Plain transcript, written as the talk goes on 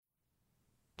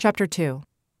Chapter 2.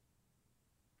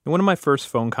 In one of my first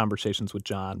phone conversations with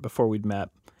John before we'd met,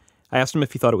 I asked him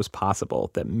if he thought it was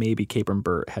possible that maybe Capron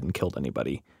Burt hadn't killed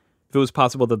anybody. If it was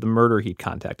possible that the murder he'd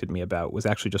contacted me about was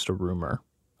actually just a rumor,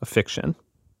 a fiction.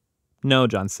 No,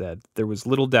 John said. There was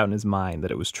little doubt in his mind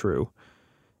that it was true.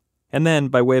 And then,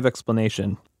 by way of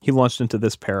explanation, he launched into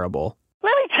this parable.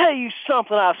 Let me tell you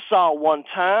something I saw one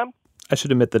time. I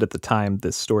should admit that at the time,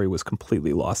 this story was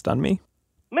completely lost on me.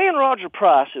 Me and Roger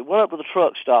Price had went up to the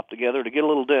truck stop together to get a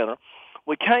little dinner.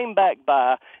 We came back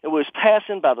by, and we was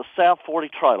passing by the South 40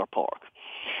 trailer park.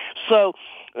 So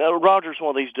Roger's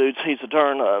one of these dudes. He's a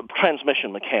darn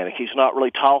transmission mechanic. He's not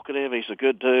really talkative. He's a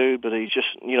good dude, but he's just,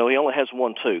 he only has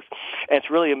one tooth. And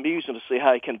it's really amusing to see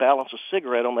how he can balance a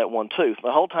cigarette on that one tooth.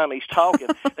 The whole time he's talking,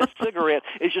 that cigarette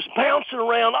is just bouncing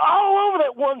around all over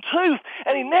that one tooth,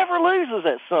 and he never loses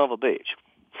that son of a bitch.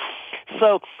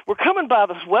 So we're coming by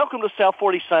this Welcome to South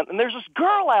 40 sign, and there's this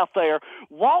girl out there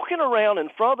walking around in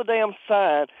front of the damn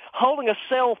sign holding a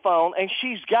cell phone, and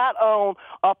she's got on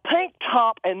a pink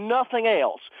top and nothing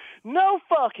else. No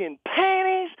fucking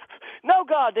panties, no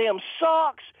goddamn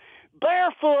socks,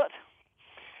 barefoot.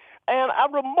 And I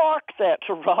remarked that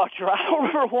to Roger. I don't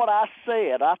remember what I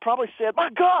said. I probably said, "My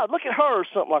God, look at her," or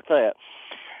something like that.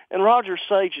 And Roger's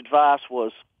sage advice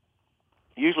was,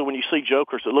 usually when you see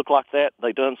jokers that look like that,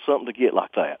 they done something to get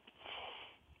like that.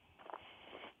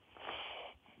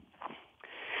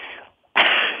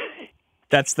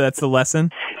 That's the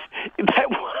lesson?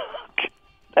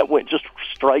 That went just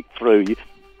straight through you.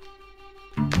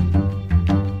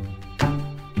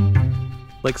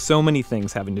 Like so many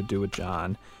things having to do with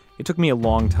John, it took me a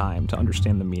long time to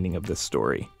understand the meaning of this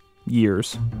story.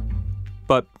 Years.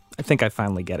 But I think I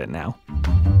finally get it now.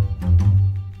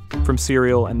 From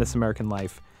Serial and This American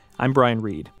Life, I'm Brian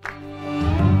Reed.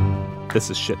 This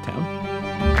is Shittown.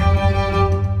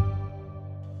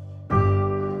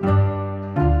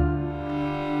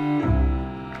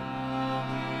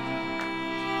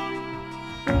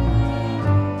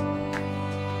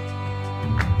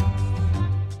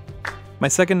 My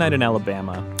second night in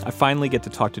Alabama, I finally get to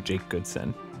talk to Jake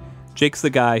Goodson. Jake's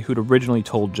the guy who'd originally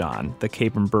told John that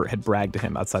Capron Burt had bragged to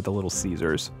him outside the Little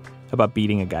Caesars about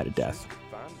beating a guy to death.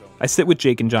 I sit with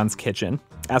Jake in John's kitchen,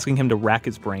 asking him to rack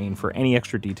his brain for any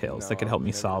extra details that could help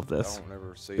me solve this.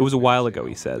 It was a while ago,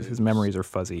 he says. His memories are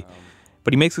fuzzy.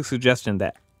 But he makes a suggestion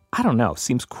that, I don't know,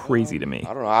 seems crazy to me.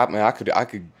 I don't know. I mean, I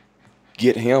could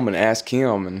get him and ask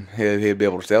him, and he'd be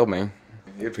able to tell me.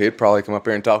 He'd probably come up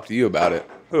here and talk to you about it.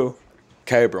 Who?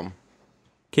 Capron.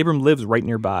 Capron lives right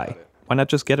nearby. Why not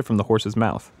just get it from the horse's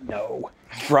mouth? No.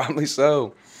 Probably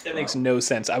so. That makes no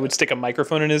sense. I would stick a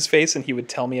microphone in his face and he would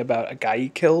tell me about a guy he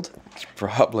killed.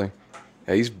 Probably.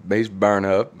 He's burned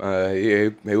up. He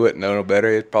wouldn't know no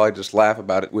better. He'd probably just laugh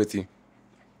about it with you.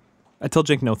 I tell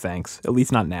Jake no thanks, at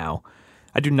least not now.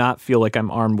 I do not feel like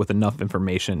I'm armed with enough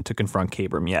information to confront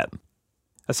Capron yet.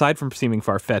 Aside from seeming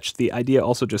far-fetched, the idea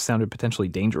also just sounded potentially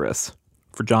dangerous.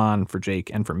 For John, for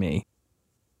Jake, and for me.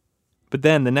 But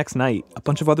then, the next night, a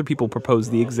bunch of other people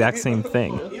proposed the exact same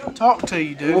thing. He'll talk to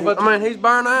you, dude. Well, but, he's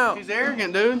burned out. He's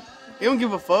arrogant, dude. He don't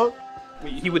give a fuck.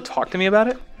 Wait, he would talk to me about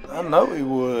it? I know he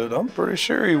would. I'm pretty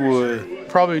sure he would.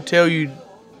 Probably tell you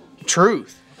the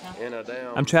truth.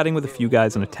 I'm chatting with a few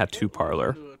guys in a tattoo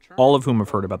parlor, all of whom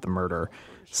have heard about the murder.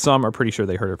 Some are pretty sure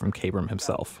they heard it from Capron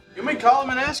himself. You want me to call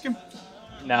him and ask him?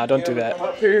 Nah, don't do that.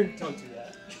 Up here? Don't do that.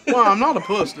 Well, I'm not a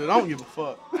puss, dude. I don't give a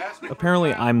fuck.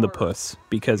 Apparently, I'm the puss,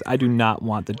 because I do not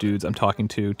want the dudes I'm talking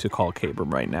to call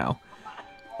Capron right now.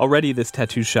 Already, this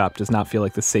tattoo shop does not feel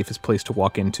like the safest place to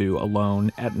walk into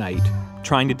alone at night,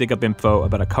 trying to dig up info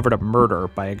about a covered-up murder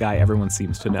by a guy everyone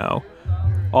seems to know,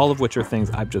 all of which are things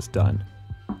I've just done.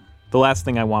 The last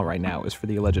thing I want right now is for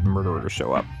the alleged murderer to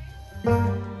show up.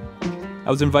 I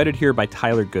was invited here by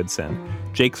Tyler Goodson,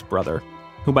 Jake's brother,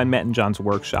 whom I met in John's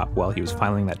workshop while he was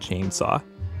filing that chainsaw.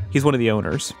 He's one of the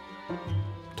owners.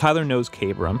 Tyler knows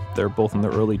Capron. They're both in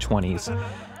their early 20s,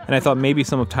 and I thought maybe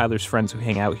some of Tyler's friends who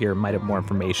hang out here might have more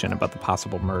information about the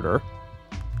possible murder.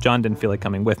 John didn't feel like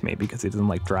coming with me because he doesn't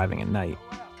like driving at night.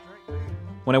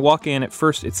 When I walk in, at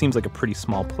first it seems like a pretty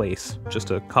small place,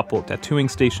 just a couple of tattooing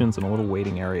stations and a little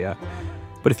waiting area.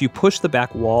 But if you push the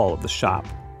back wall of the shop,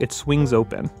 it swings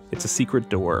open. It's a secret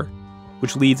door,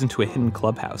 which leads into a hidden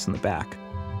clubhouse in the back.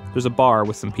 There's a bar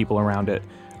with some people around it,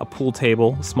 a pool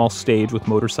table, a small stage with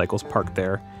motorcycles parked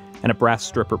there, and a brass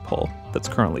stripper pole that's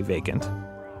currently vacant.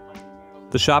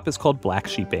 The shop is called Black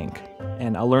Sheep Inc.,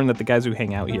 and I'll learn that the guys who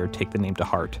hang out here take the name to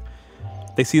heart.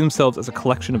 They see themselves as a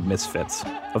collection of misfits,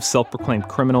 of self-proclaimed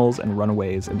criminals and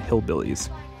runaways and hillbillies.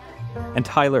 And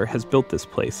Tyler has built this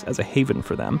place as a haven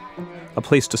for them, a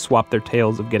place to swap their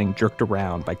tales of getting jerked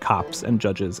around by cops and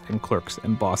judges and clerks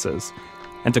and bosses,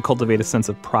 and to cultivate a sense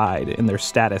of pride in their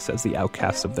status as the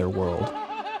outcasts of their world.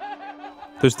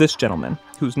 There's this gentleman,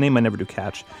 whose name I never do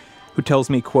catch, who tells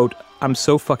me, quote, "I'm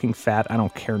so fucking fat I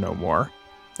don't care no more,"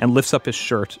 and lifts up his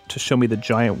shirt to show me the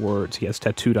giant words he has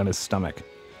tattooed on his stomach.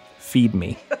 Feed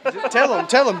me.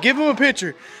 Tell him, give him a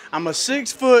picture. I'm a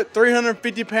 6 foot,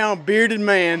 350-pound bearded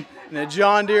man in a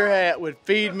John Deere hat with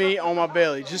 "feed me" on my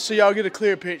belly, just so y'all get a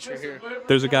clear picture here.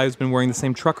 There's a guy who's been wearing the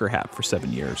same trucker hat for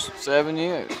 7 years. 7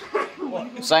 years.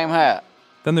 Same hat.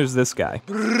 Then there's this guy.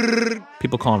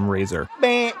 People call him Razor.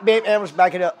 Bam, bam, ambulance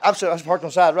backing up. I was parked on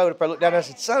the side of the road. Up there, looked down there and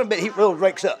said, "Son of a bitch, he really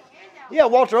rakes up." Yeah,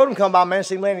 Walter Odom come by, man,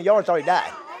 see him laying in the yard, thought he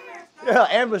died. Yeah,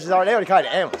 ambulance is already, they already called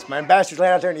it ambulance, man. Bastards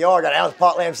laying out there in the yard, got an ounce of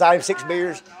pot laying beside him, 6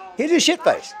 beers. He's just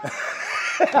shit-faced.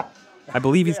 I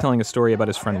believe he's telling a story about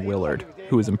his friend Willard,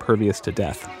 who is impervious to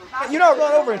death. You know, I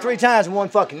run over him 3 times in one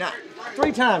fucking night.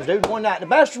 3 times, dude, in one night. The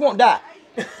bastards won't die.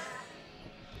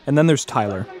 And then there's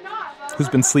Tyler, who's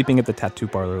been sleeping at the tattoo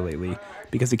parlor lately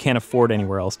because he can't afford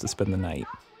anywhere else to spend the night,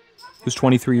 who's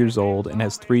 23 years old and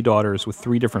has 3 daughters with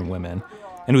 3 different women,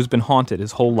 and who's been haunted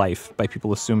his whole life by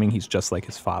people assuming he's just like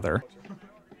his father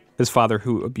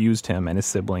who abused him and his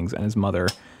siblings and his mother,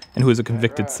 and who is a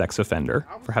convicted sex offender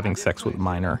for having sex with a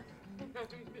minor.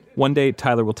 One day,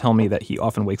 Tyler will tell me that he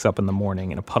often wakes up in the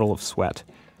morning in a puddle of sweat,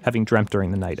 having dreamt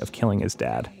during the night of killing his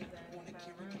dad.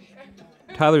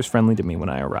 Tyler's friendly to me when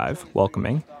I arrive,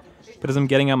 welcoming, but as I'm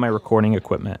getting out my recording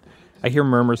equipment, I hear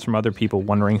murmurs from other people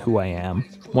wondering who I am,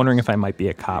 wondering if I might be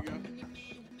a cop.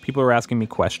 People are asking me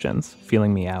questions,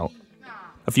 feeling me out.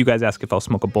 A few guys ask if I'll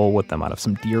smoke a bowl with them out of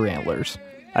some deer antlers.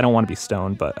 I don't want to be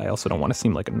stoned, but I also don't want to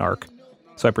seem like a narc,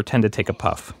 so I pretend to take a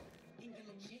puff.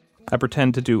 I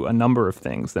pretend to do a number of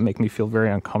things that make me feel very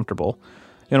uncomfortable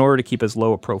in order to keep as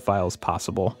low a profile as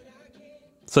possible,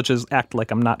 such as act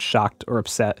like I'm not shocked or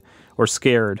upset or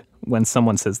scared when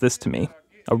someone says this to me,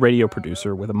 a radio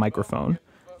producer with a microphone,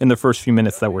 in the first few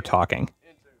minutes that we're talking.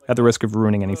 At the risk of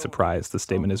ruining any surprise, the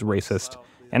statement is racist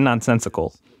and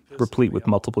nonsensical, replete with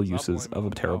multiple uses of a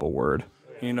terrible word.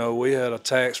 You know, we had a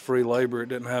tax-free labor. It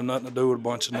didn't have nothing to do with a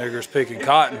bunch of niggers picking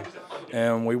cotton.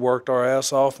 And we worked our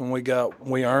ass off, and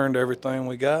we earned everything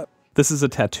we got. This is a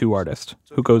tattoo artist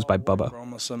who goes by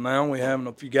Bubba. So now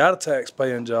if you got a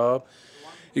tax-paying job,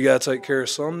 you got to take care of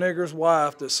some nigger's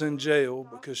wife that's in jail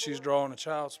because she's drawing a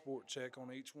child support check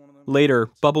on each one of them. Later,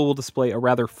 Bubba will display a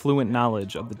rather fluent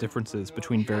knowledge of the differences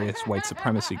between various white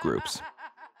supremacy groups.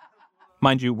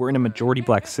 Mind you, we're in a majority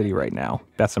black city right now,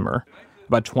 Bessemer,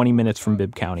 about 20 minutes from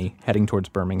Bibb County, heading towards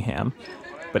Birmingham.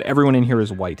 But everyone in here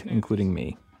is white, including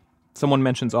me. Someone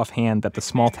mentions offhand that the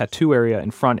small tattoo area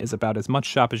in front is about as much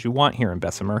shop as you want here in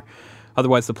Bessemer.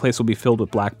 Otherwise, the place will be filled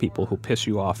with black people who'll piss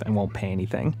you off and won't pay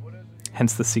anything.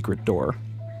 Hence the secret door.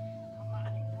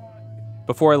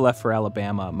 Before I left for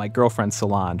Alabama, my girlfriend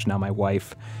Solange, now my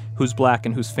wife, who's black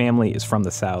and whose family is from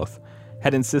the South,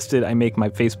 had insisted I make my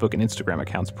Facebook and Instagram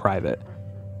accounts private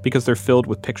because they're filled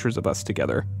with pictures of us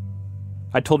together.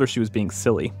 I told her she was being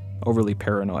silly, overly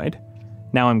paranoid.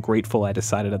 Now I'm grateful I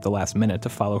decided at the last minute to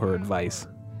follow her advice.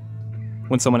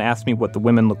 When someone asks me what the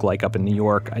women look like up in New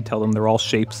York, I tell them they're all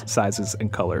shapes, sizes,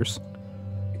 and colors.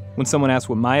 When someone asks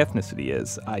what my ethnicity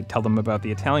is, I tell them about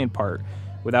the Italian part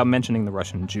without mentioning the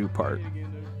Russian Jew part.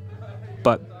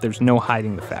 But there's no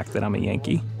hiding the fact that I'm a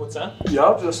Yankee. What's that?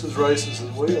 Y'all just as racist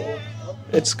as we are.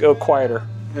 It's quieter.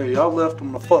 Yeah, y'all left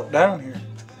them the fuck down here.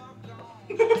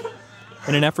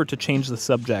 In an effort to change the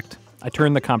subject, I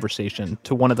turn the conversation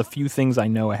to one of the few things I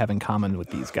know I have in common with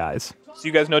these guys. So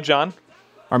you guys know John?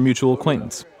 Our mutual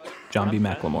acquaintance, John B.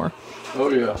 McLemore. Oh,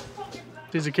 yeah.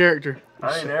 He's a character.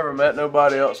 I ain't never met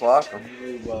nobody else like him.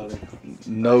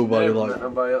 Nobody like him.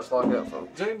 Nobody else like that,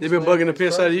 folks. They been bugging the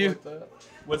piss out of you?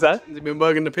 What's that? They been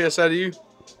bugging the piss out of you?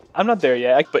 I'm not there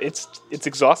yet, but it's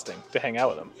exhausting to hang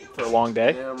out with him for a long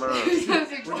day. Yeah, man.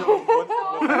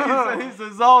 He's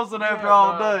exhausted after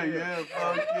all day. Yeah,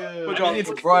 fuck yeah.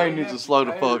 Your brain needs to slow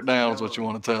the fuck down is what you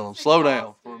want to tell him. Slow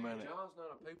down for a minute.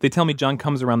 They tell me John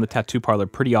comes around the tattoo parlor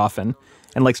pretty often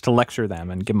and likes to lecture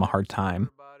them and give them a hard time.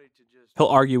 He'll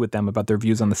argue with them about their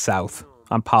views on the South,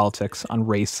 on politics, on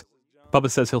race. Bubba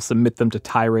says he'll submit them to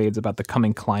tirades about the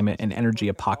coming climate and energy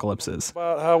apocalypses.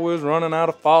 About how we was running out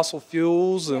of fossil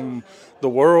fuels and the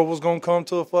world was going to come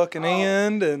to a fucking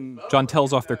end. And John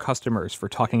tells off their customers for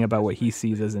talking about what he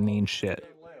sees as inane shit.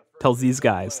 Tells these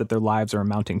guys that their lives are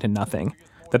amounting to nothing,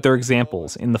 that they're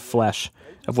examples in the flesh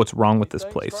of what's wrong with this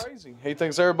place. he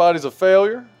thinks everybody's a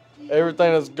failure.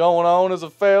 Everything that's going on is a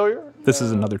failure. This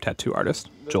is another tattoo artist,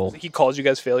 Joel. He calls you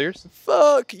guys failures?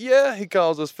 Fuck yeah, he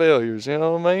calls us failures, you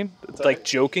know what I mean? Like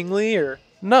jokingly, or?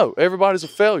 No, everybody's a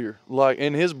failure. Like,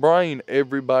 in his brain,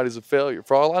 everybody's a failure.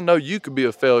 For all I know, you could be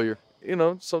a failure. You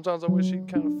know, sometimes I wish he'd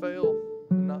kind of fail.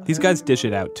 These guys dish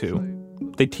it out, too.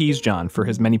 They tease John for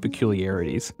his many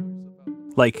peculiarities.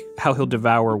 Like how he'll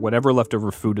devour whatever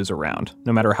leftover food is around,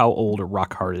 no matter how old or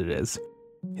rock hard it is.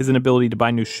 His inability to buy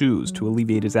new shoes to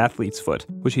alleviate his athlete's foot,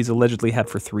 which he's allegedly had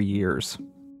for 3 years.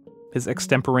 His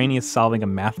extemporaneous solving of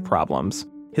math problems.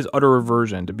 His utter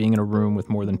aversion to being in a room with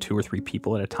more than 2 or 3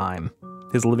 people at a time.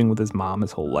 His living with his mom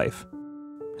his whole life.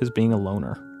 His being a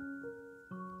loner.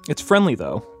 It's friendly,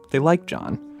 though. They like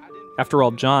John. After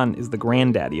all, John is the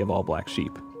granddaddy of all black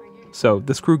sheep. So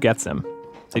this crew gets him.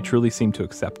 They truly seem to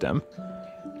accept him.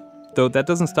 Though that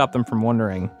doesn't stop them from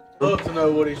wondering, Love to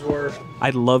know what he's worth.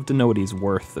 I'd love to know what he's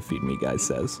worth, the Feed Me guy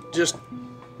says. Just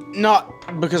not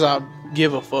because I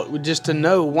give a fuck, but just to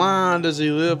know why does he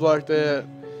live like that?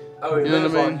 Oh, he You know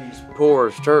lives what I mean? like he's poor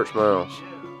as church mouse.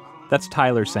 That's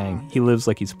Tyler saying he lives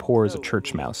like he's poor as a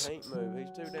church mouse.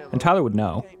 And Tyler would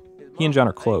know. He and John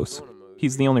are close.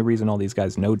 He's the only reason all these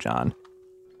guys know John.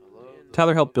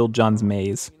 Tyler helped build John's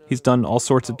maze. He's done all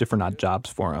sorts of different odd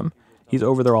jobs for him. He's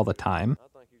over there all the time.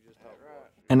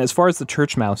 And as far as the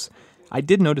church mouse, I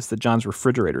did notice that John's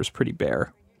refrigerator is pretty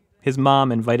bare. His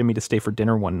mom invited me to stay for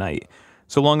dinner one night,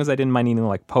 so long as I didn't mind eating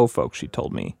like po' folks, she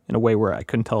told me, in a way where I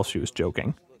couldn't tell if she was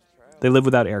joking. They live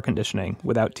without air conditioning,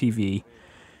 without TV.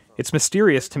 It's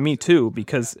mysterious to me, too,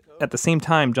 because at the same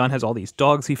time, John has all these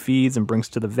dogs he feeds and brings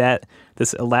to the vet,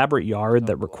 this elaborate yard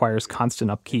that requires constant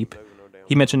upkeep.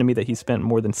 He mentioned to me that he spent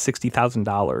more than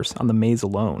 $60,000 on the maze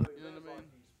alone.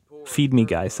 Feed Me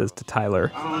guy says to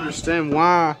Tyler, I don't understand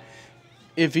why,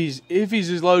 if he's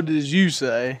as loaded as you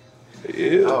say.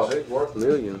 Oh, he's worth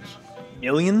millions.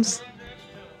 Millions?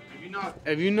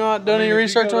 Have you not done any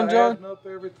research on John?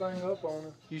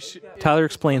 Tyler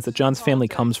explains that John's family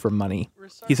comes from money.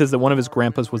 He says that one of his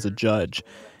grandpas was a judge,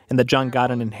 and that John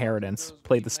got an inheritance,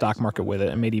 played the stock market with it,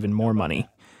 and made even more money.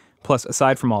 Plus,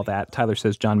 aside from all that, Tyler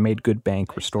says John made good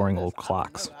bank restoring old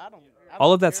clocks.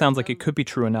 All of that sounds like it could be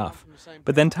true enough.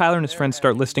 But then Tyler and his friends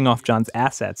start listing off John's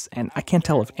assets, and I can't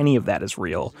tell if any of that is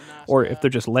real, or if they're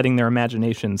just letting their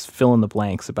imaginations fill in the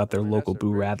blanks about their local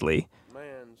Boo Radley.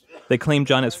 They claim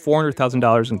John has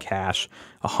 $400,000 in cash,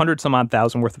 100-some-odd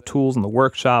thousand worth of tools in the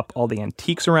workshop, all the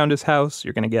antiques around his house.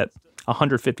 You're going to get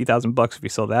 $150,000 if you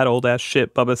sell that old-ass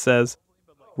shit, Bubba says.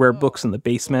 Rare books in the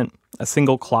basement, a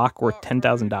single clock worth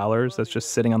 $10,000 that's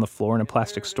just sitting on the floor in a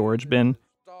plastic storage bin.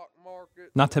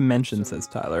 Not to mention, says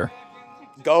Tyler,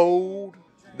 Gold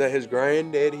that his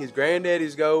granddaddy's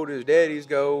gold, his daddy's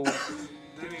gold.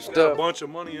 A bunch of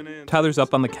money in it. Tyler's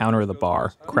up on the counter of the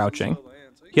bar, crouching.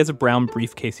 He has a brown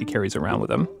briefcase he carries around with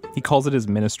him. He calls it his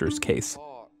minister's case.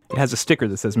 It has a sticker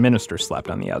that says minister slapped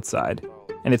on the outside.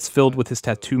 And it's filled with his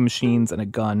tattoo machines and a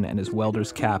gun and his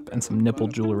welder's cap and some nipple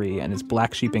jewelry and his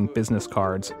black sheep ink business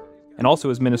cards. And also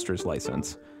his minister's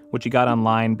license, which he got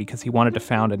online because he wanted to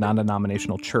found a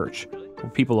non-denominational church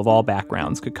where people of all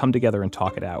backgrounds could come together and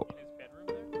talk it out.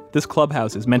 This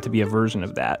clubhouse is meant to be a version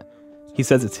of that. He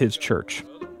says it's his church.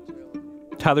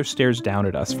 Tyler stares down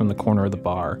at us from the corner of the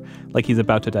bar, like he's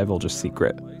about to divulge a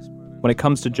secret. When it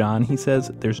comes to John, he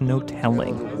says, there's no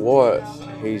telling What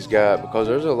he's got, because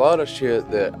there's a lot of shit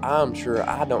that I'm sure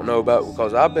I don't know about,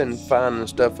 because I've been finding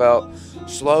stuff out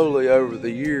slowly over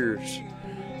the years.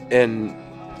 And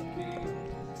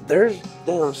there's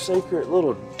damn secret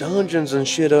little dungeons and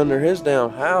shit under his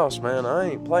damn house, man.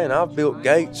 I ain't playing. I've built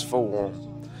gates for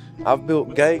him. I've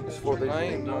built gates for these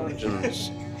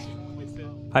dungeons.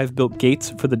 I've built gates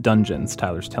for the dungeons,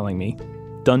 Tyler's telling me.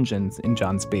 Dungeons in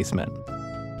John's basement.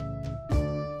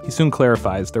 He soon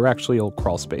clarifies they're actually old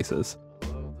crawl spaces.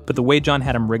 But the way John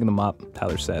had him rig them up,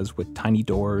 Tyler says, with tiny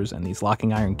doors and these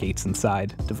locking iron gates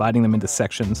inside, dividing them into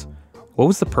sections, what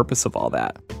was the purpose of all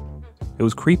that? It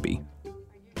was creepy.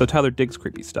 Though Tyler digs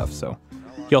creepy stuff, so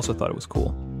he also thought it was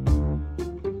cool.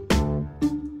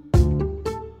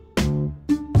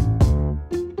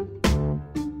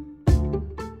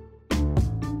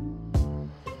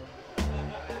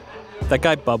 That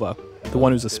guy Bubba, the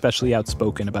one who's especially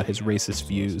outspoken about his racist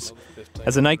views.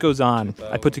 As the night goes on,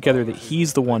 I put together that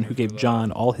he's the one who gave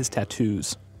John all his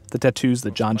tattoos. The tattoos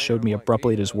that John showed me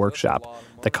abruptly at his workshop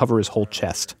that cover his whole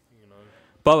chest.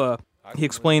 Bubba, he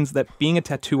explains that being a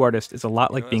tattoo artist is a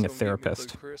lot like being a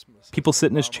therapist. People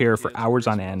sit in his chair for hours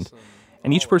on end,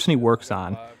 and each person he works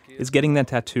on is getting that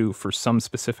tattoo for some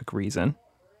specific reason.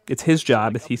 It's his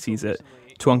job, as he sees it,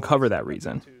 to uncover that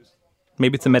reason.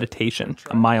 Maybe it's a meditation,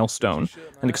 a milestone,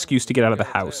 an excuse to get out of the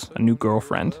house, a new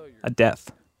girlfriend, a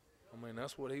death.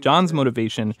 John's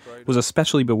motivation was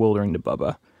especially bewildering to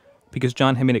Bubba, because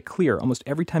John had made it clear almost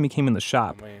every time he came in the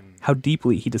shop how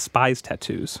deeply he despised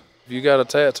tattoos. If you got a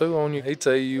tattoo on you, he'd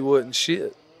tell you wasn't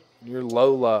shit. You're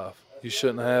low life. You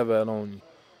shouldn't have that on you.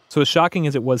 So as shocking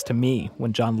as it was to me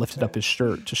when John lifted up his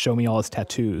shirt to show me all his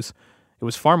tattoos, it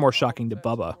was far more shocking to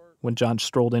Bubba when John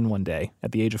strolled in one day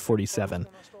at the age of 47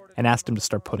 and asked him to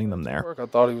start putting them there. I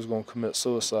thought he was going to commit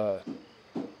suicide.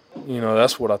 You know,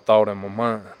 that's what I thought in my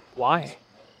mind. Why?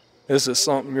 This is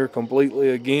something you're completely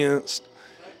against.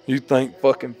 You think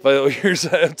fucking failures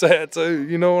have tattoos,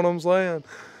 you know what I'm saying?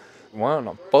 Why in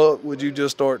the fuck would you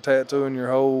just start tattooing your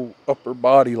whole upper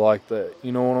body like that?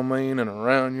 You know what I mean? And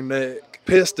around your neck.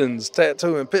 Pistons,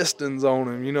 tattooing pistons on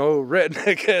him, you know,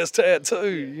 redneck ass tattoo,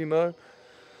 you know?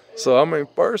 So, I mean,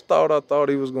 first thought, I thought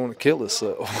he was going to kill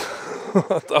himself.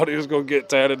 I thought he was going to get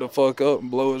tatted the fuck up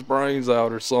and blow his brains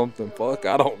out or something. Fuck,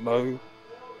 I don't know.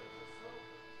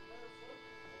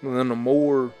 And then the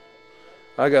more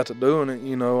I got to doing it,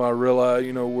 you know, I realized,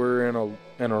 you know, we're in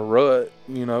a rut,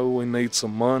 you know, we need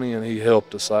some money, and he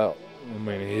helped us out. I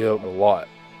mean, he helped a lot.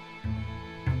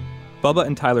 Bubba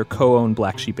and Tyler co-own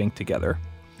Black Sheep Ink together,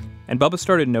 and Bubba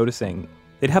started noticing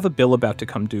they'd have a bill about to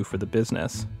come due for the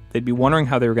business. They'd be wondering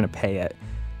how they were going to pay it,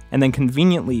 and then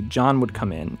conveniently John would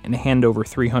come in and hand over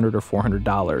 $300 or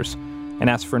 $400 and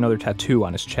ask for another tattoo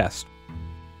on his chest.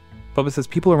 Bubba says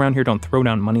people around here don't throw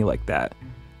down money like that,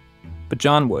 but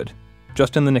John would,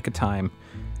 just in the nick of time,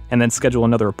 and then schedule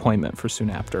another appointment for soon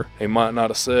after. He might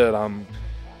not have said, I'm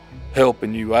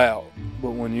helping you out,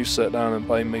 but when you sat down and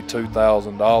paid me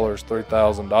 $2,000,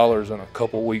 $3,000 in a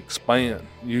couple weeks span,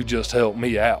 you just helped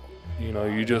me out. You know,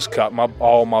 you just got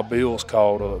all my bills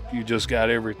caught up. You just got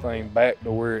everything back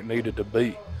to where it needed to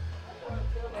be.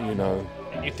 You know.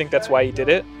 You think that's why he did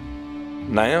it?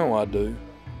 Now I do.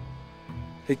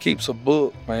 He keeps a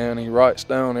book, man. He writes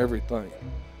down everything.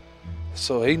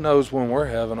 So he knows when we're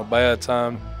having a bad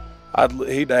time.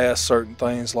 He'd ask certain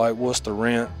things like, what's the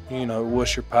rent? You know,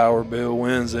 what's your power bill?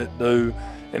 When's it due?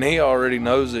 And he already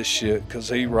knows this shit because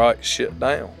he writes shit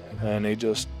down. And he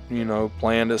just, you know,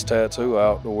 planned his tattoo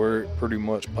out to where it pretty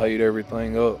much paid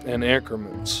everything up in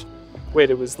increments. Wait,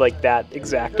 it was like that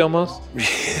exact almost?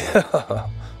 Yeah.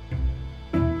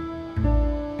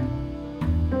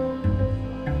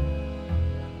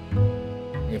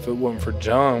 If it wasn't for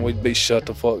John, we'd be shut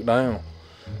the fuck down.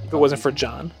 If it wasn't for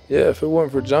John? Yeah, if it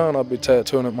wasn't for John, I'd be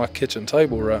tattooing at my kitchen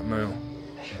table right now.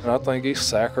 And I think he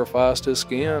sacrificed his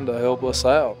skin to help us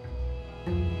out.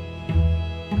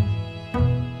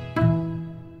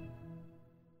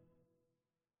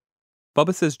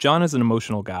 Bubba says John is an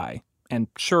emotional guy, and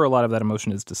sure, a lot of that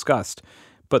emotion is disgust,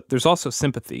 but there's also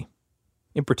sympathy,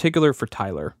 in particular for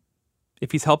Tyler.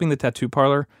 If he's helping the tattoo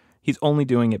parlor, he's only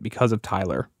doing it because of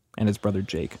Tyler and his brother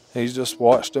Jake. He's just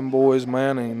watched them boys,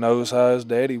 man, and he knows how his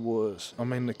daddy was. I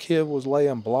mean, the kid was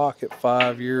laying block at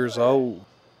 5 years old.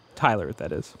 Tyler,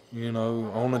 that is. You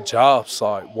know, on a job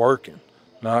site, working.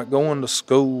 Not going to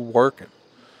school, working.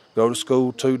 Go to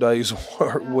school 2 days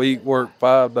a week, work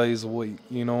 5 days a week.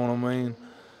 You know what I mean?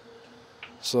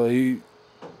 So he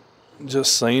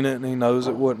just seen it, and he knows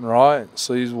it wasn't right.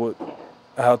 Sees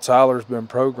how Tyler's been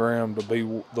programmed to be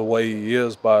the way he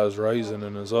is by his raising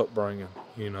and his upbringing,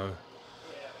 you know.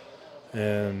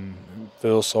 And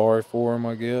feels sorry for him,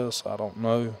 I guess. I don't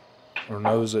know. Or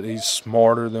knows that he's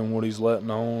smarter than what he's letting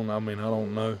on. I mean, I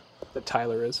don't know. That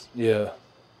Tyler is? Yeah.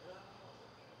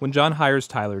 When John hires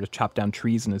Tyler to chop down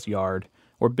trees in his yard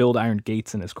or build iron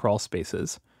gates in his crawl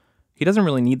spaces, he doesn't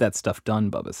really need that stuff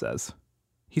done, Bubba says.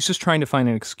 He's just trying to find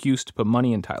an excuse to put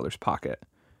money in Tyler's pocket.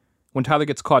 When Tyler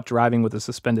gets caught driving with a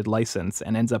suspended license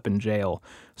and ends up in jail,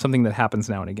 something that happens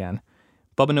now and again,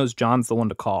 Bubba knows John's the one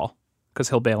to call, because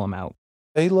he'll bail him out.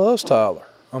 He loves Tyler.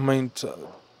 I mean,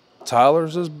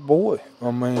 Tyler's his boy.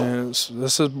 I mean, this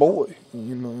is his boy.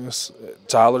 You know, it's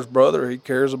Tyler's brother. He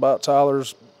cares about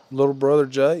Tyler's little brother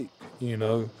Jake. You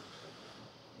know,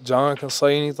 John can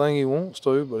say anything he wants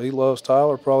to, but he loves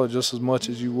Tyler probably just as much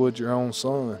as you would your own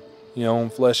son, your own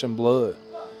flesh and blood.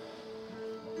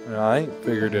 And I ain't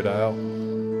figured it out.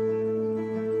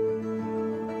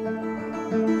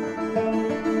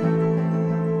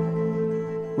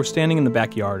 We're standing in the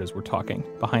backyard as we're talking,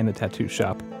 behind the tattoo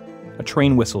shop. A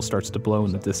train whistle starts to blow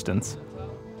in the distance.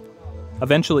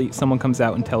 Eventually, someone comes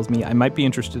out and tells me I might be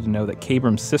interested to know that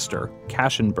Kabram's sister,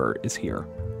 Cashenbert, is here.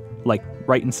 Like,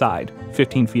 right inside,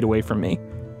 15 feet away from me.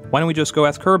 Why don't we just go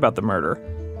ask her about the murder?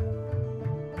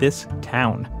 This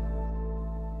town.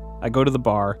 I go to the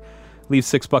bar, leave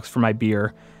 $6 for my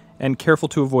beer, and, careful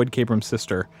to avoid Kabram's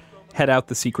sister, head out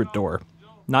the secret door,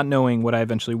 not knowing what I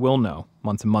eventually will know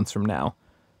months and months from now.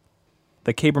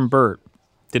 That Kabram Burt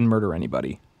didn't murder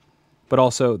anybody, but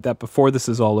also that before this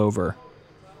is all over,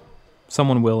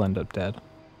 someone will end up dead.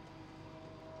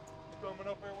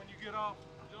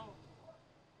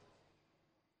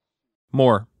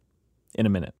 More in a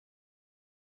minute.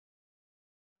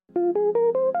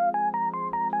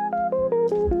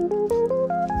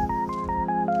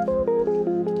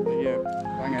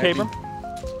 Kabram?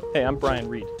 Hey, I'm Brian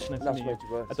Reed. Nice to meet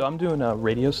you. So I'm doing a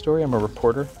radio story. I'm a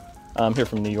reporter. I'm here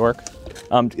from New York.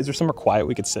 Is there somewhere quiet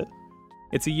we could sit?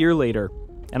 It's a year later,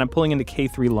 and I'm pulling into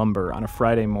K3 Lumber on a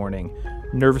Friday morning,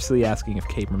 nervously asking if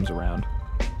Kabram's around.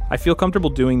 I feel comfortable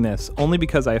doing this only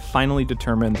because I have finally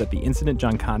determined that the incident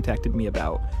John contacted me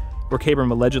about, where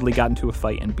Kabram allegedly got into a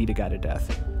fight and beat a guy to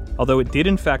death, although it did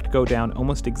in fact go down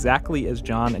almost exactly as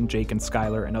John and Jake and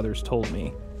Skylar and others told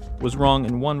me, was wrong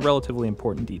in one relatively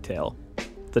important detail: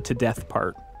 the to death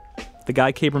part. The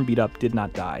guy Kabram beat up did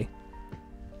not die.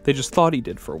 They just thought he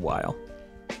did for a while.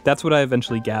 That's what I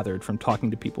eventually gathered from talking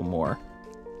to people more.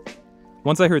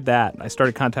 Once I heard that, I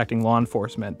started contacting law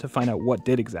enforcement to find out what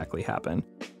did exactly happen.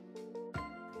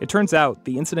 It turns out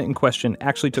the incident in question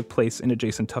actually took place in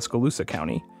adjacent Tuscaloosa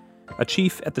County. A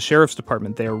chief at the sheriff's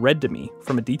department there read to me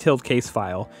from a detailed case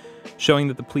file showing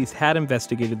that the police had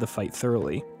investigated the fight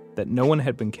thoroughly, that no one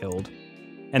had been killed,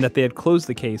 and that they had closed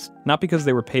the case not because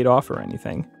they were paid off or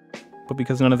anything, but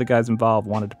because none of the guys involved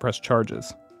wanted to press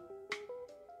charges.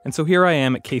 And so here I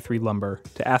am at K3 Lumber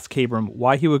to ask Kabram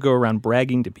why he would go around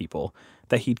bragging to people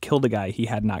that he'd killed a guy he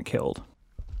had not killed.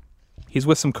 He's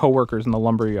with some coworkers in the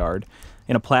lumber yard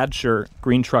in a plaid shirt,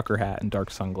 green trucker hat, and dark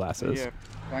sunglasses.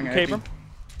 Kabram?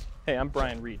 Hey, I'm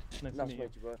Brian Reed. Nice to meet you.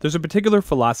 There's a particular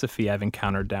philosophy I've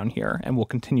encountered down here and will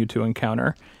continue to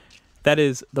encounter. That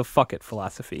is the fuck it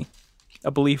philosophy.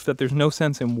 A belief that there's no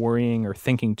sense in worrying or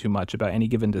thinking too much about any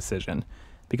given decision,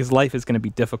 because life is going to be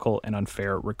difficult and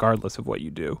unfair regardless of what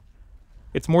you do.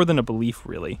 It's more than a belief,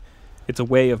 really. It's a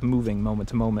way of moving moment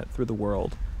to moment through the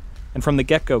world. And from the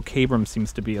get-go, Kabram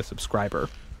seems to be a subscriber.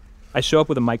 I show up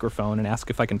with a microphone and ask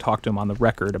if I can talk to him on the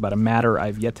record about a matter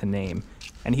I've yet to name,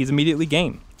 and he's immediately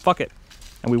game. Fuck it.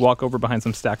 And we walk over behind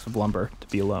some stacks of lumber to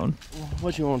be alone.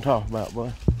 What you want to talk about,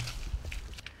 boy?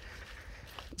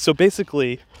 So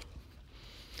basically,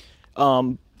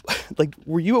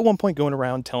 were you at one point going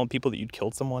around telling people that you'd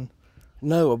killed someone?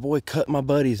 No, a boy cut my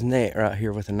buddy's neck right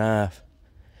here with a knife.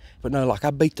 But no, I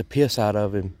beat the piss out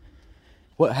of him.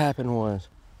 What happened was,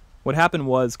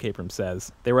 Kabram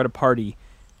says, they were at a party,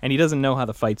 and he doesn't know how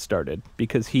the fight started,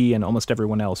 because he and almost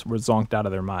everyone else were zonked out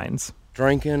of their minds.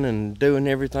 Drinking and doing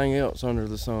everything else under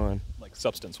the sun. Like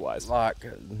substance-wise? Like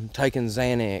taking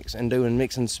Xanax and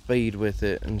mixing speed with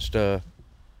it and stuff.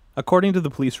 According to the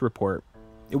police report,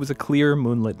 it was a clear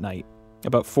moonlit night,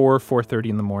 about 4:30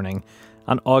 in the morning,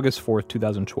 on August 4th,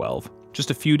 2012,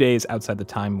 just a few days outside the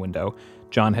time window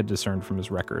John had discerned from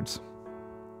his records.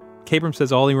 Kabram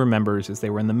says all he remembers is they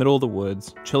were in the middle of the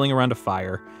woods, chilling around a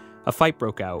fire, a fight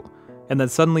broke out, and then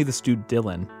suddenly this dude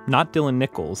Dylan, not Dylan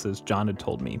Nichols as John had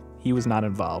told me, he was not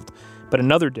involved, but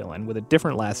another Dylan with a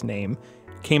different last name,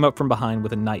 came up from behind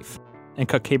with a knife and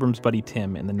cut Kabram's buddy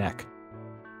Tim in the neck.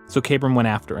 So Kabram went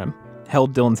after him,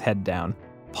 held Dylan's head down,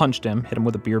 punched him, hit him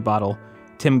with a beer bottle.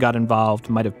 Tim got involved,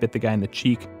 might have bit the guy in the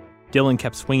cheek. Dylan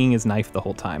kept swinging his knife the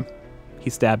whole time. He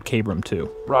stabbed Kabram too.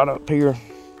 Right up here.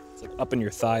 It's like up in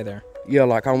your thigh there. Yeah,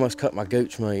 I almost cut my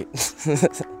gooch meat.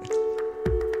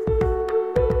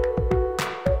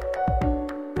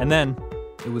 And then,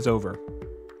 it was over.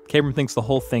 Kabram thinks the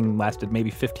whole thing lasted maybe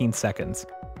 15 seconds.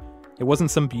 It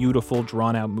wasn't some beautiful,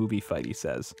 drawn-out movie fight, he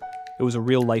says. It was a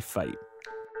real-life fight.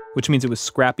 Which means it was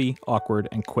scrappy, awkward,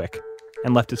 and quick,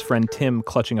 and left his friend Tim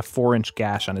clutching a 4-inch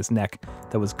gash on his neck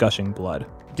that was gushing blood.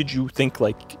 Did you think,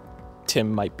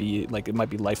 Tim might be, it might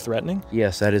be life-threatening?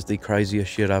 Yes, that is the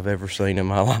craziest shit I've ever seen in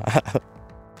my life.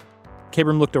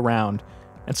 Kabram looked around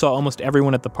and saw almost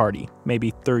everyone at the party,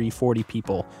 maybe 30, 40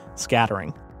 people,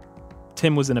 scattering.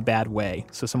 Tim was in a bad way,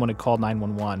 so someone had called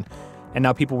 911, and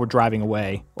now people were driving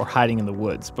away or hiding in the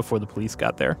woods before the police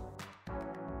got there.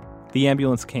 The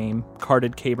ambulance came,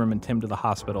 carted Kabram and Tim to the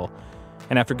hospital,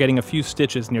 and after getting a few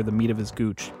stitches near the meat of his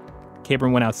gooch,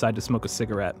 Kabram went outside to smoke a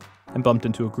cigarette and bumped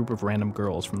into a group of random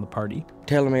girls from the party.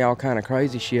 Telling me all kind of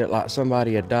crazy shit, like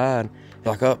somebody had died.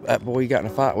 That boy you got in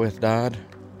a fight with died.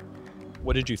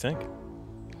 What did you think?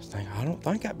 I was thinking, I don't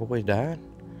think that boy died.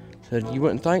 Said, you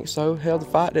wouldn't think so. Hell, the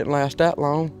fight didn't last that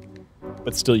long.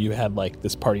 But still you had,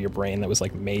 this part of your brain that was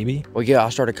maybe? Well, yeah, I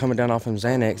started coming down off them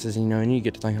Xanaxes, and you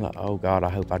get to thinking, oh, God, I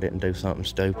hope I didn't do something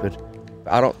stupid.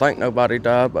 I don't think nobody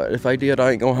died, but if they did,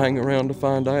 I ain't gonna hang around to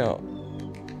find out.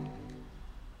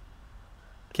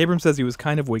 Cabram says he was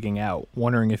kind of wigging out,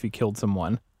 wondering if he killed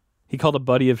someone. He called a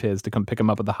buddy of his to come pick him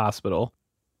up at the hospital.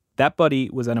 That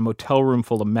buddy was in a motel room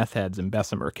full of meth heads in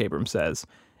Bessemer, Cabram says,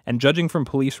 and judging from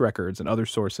police records and other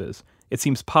sources, it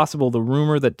seems possible the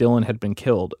rumor that Dylan had been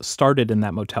killed started in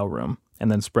that motel room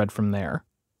and then spread from there.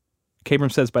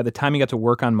 Cabram says by the time he got to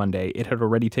work on Monday, it had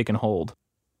already taken hold.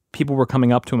 People were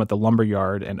coming up to him at the lumber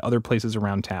yard and other places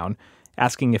around town,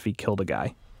 asking if he killed a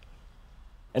guy.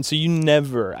 And so you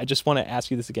never, I just want to ask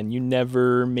you this again, you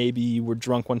never maybe were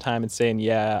drunk one time and saying,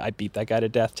 yeah, I beat that guy to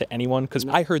death to anyone? Because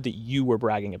I heard that you were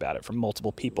bragging about it from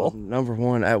multiple people. Number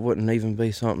one, that wouldn't even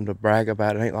be something to brag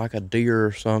about. It ain't like a deer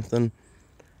or something,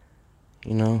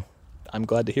 you know? I'm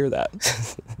glad to hear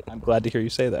that. I'm glad to hear you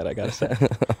say that, I gotta say.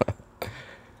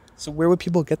 So where would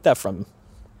people get that from?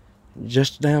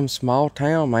 Just a damn small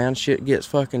town, man. Shit gets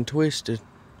fucking twisted.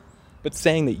 But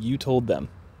saying that you told them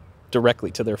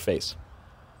directly to their face.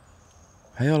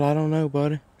 Hell, I don't know,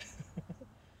 buddy.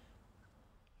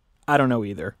 I don't know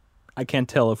either. I can't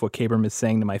tell if what Cabram is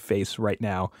saying to my face right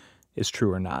now is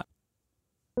true or not.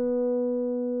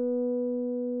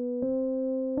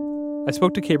 I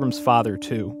spoke to Cabram's father,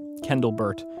 too, Kendall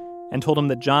Burt, and told him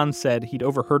that John said he'd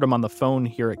overheard him on the phone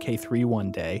here at K3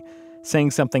 one day,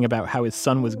 saying something about how his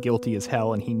son was guilty as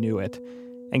hell and he knew it.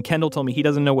 And Kendall told me he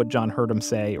doesn't know what John heard him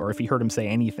say or if he heard him say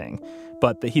anything,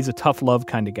 but that he's a tough love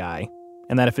kind of guy,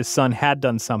 and that if his son had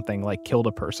done something like killed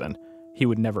a person, he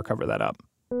would never cover that up.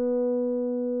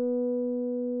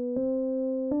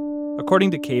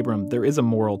 According to Cabram, there is a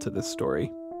moral to this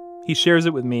story. He shares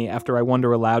it with me after I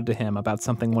wonder aloud to him about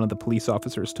something one of the police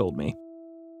officers told me.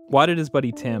 Why did his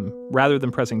buddy Tim, rather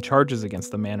than pressing charges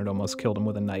against the man who'd almost killed him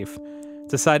with a knife,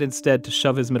 decide instead to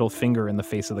shove his middle finger in the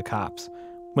face of the cops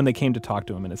when they came to talk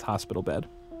to him in his hospital bed?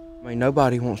 I mean,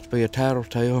 nobody wants to be a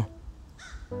tattletale.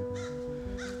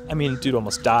 I mean, dude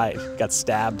almost died, got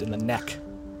stabbed in the neck.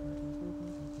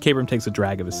 Cabram takes a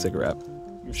drag of his cigarette.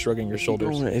 You're shrugging your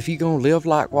shoulders. If you're gonna live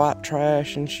like white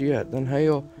trash and shit, then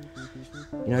hell,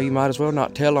 you know, you might as well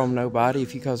not tell on nobody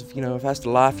because, you know, if that's the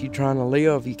life you're trying to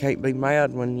live, you can't be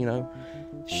mad when, you know,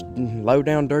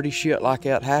 low-down dirty shit like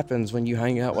that happens when you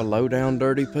hang out with low-down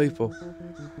dirty people.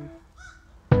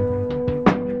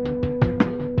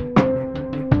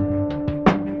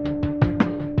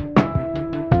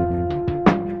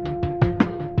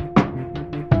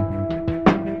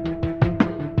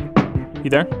 You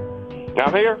there?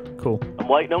 I'm here. Cool. I'm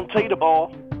waiting on Tita Ball.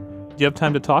 Do you have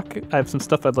time to talk? I have some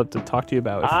stuff I'd love to talk to you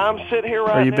about. I'm sitting here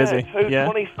right now. Are you busy? At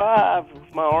 2:25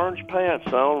 with my orange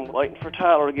pants on, waiting for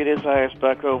Tyler to get his ass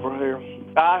back over here.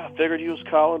 I figured you was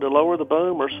calling to lower the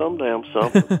boom or some damn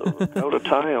something, so go to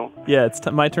town. Yeah, it's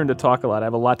my turn to talk a lot. I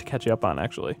have a lot to catch you up on,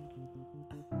 actually.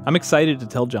 I'm excited to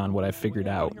tell John what I've figured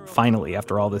out, finally,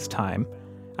 after all this time.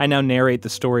 I now narrate the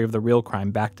story of the real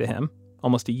crime back to him,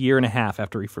 almost a year and a half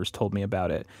after he first told me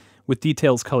about it, with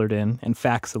details colored in and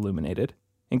facts illuminated,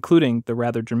 including the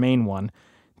rather germane one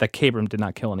that Cabram did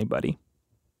not kill anybody.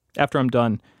 After I'm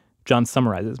done, John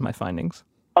summarizes my findings.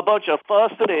 A bunch of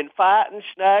fussing and fighting,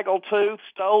 snaggletooth,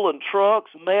 stolen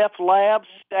trucks, meth labs,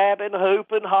 stabbing,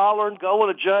 hooping, hollering,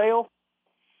 going to jail.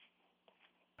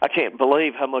 I can't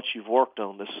believe how much you've worked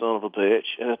on this son of a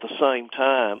bitch, and at the same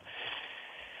time,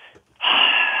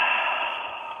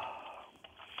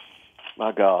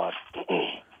 my God.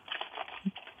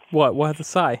 What? Why the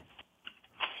sigh?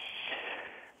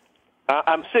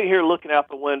 I'm sitting here looking out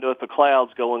the window at the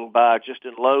clouds going by, just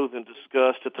in loath and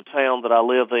disgust at the town that I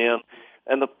live in,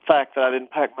 and the fact that I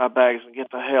didn't pack my bags and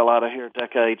get the hell out of here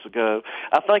decades ago.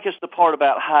 I think it's the part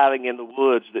about hiding in the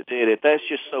woods that did it. That's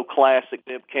just so classic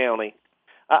Bibb County.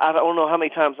 I don't know how many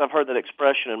times I've heard that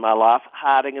expression in my life,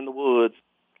 hiding in the woods.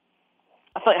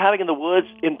 I think hiding in the woods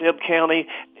in Bibb County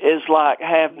is like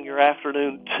having your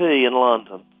afternoon tea in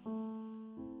London.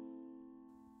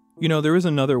 You know, there is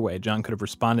another way John could have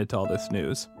responded to all this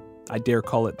news. I dare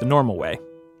call it the normal way.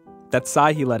 That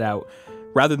sigh he let out,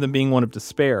 rather than being one of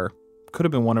despair, could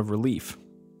have been one of relief.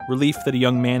 Relief that a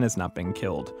young man has not been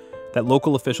killed, that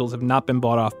local officials have not been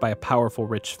bought off by a powerful,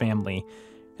 rich family,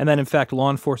 and that, in fact, law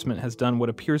enforcement has done what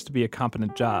appears to be a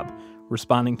competent job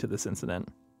responding to this incident.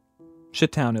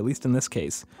 Shittown, at least in this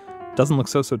case, doesn't look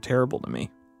so terrible to me.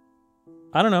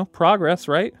 I don't know, progress,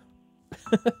 right?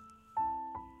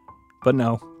 But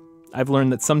no. I've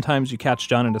learned that sometimes you catch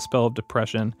John in a spell of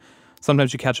depression,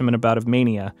 sometimes you catch him in a bout of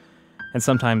mania, and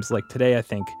sometimes, like today, I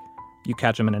think, you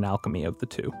catch him in an alchemy of the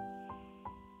two.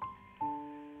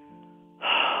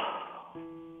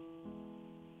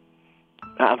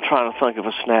 I'm trying to think of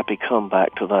a snappy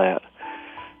comeback to that.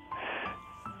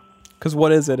 Because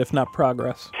what is it if not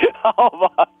progress? Oh,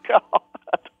 my God.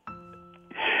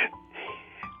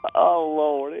 Oh,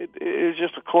 Lord. It's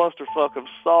just a clusterfuck of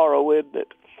sorrow, isn't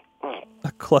it?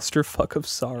 A clusterfuck of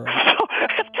sorrow.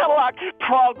 It's kind of like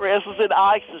progress is in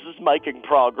ISIS is making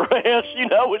progress. You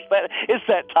know, it's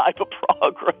that type of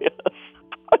progress.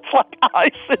 It's like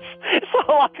ISIS. It's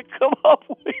all I could come up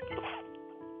with.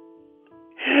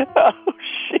 Oh,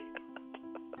 shit.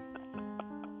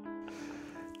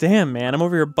 Damn, man, I'm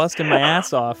over here busting my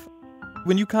ass off.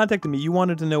 When you contacted me, you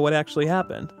wanted to know what actually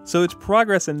happened. So it's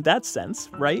progress in that sense,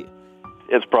 right?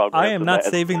 It's progress. I am not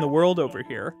saving the world over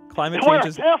here. Climate We're change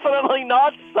is definitely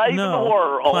not saving the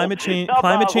world. Climate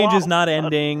change is not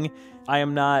ending. I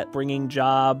am not bringing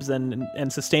jobs and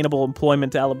sustainable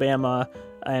employment to Alabama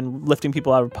and lifting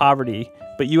people out of poverty.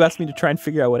 But you asked me to try and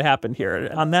figure out what happened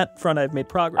here. On that front, I've made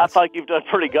progress. I think you've done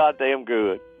pretty goddamn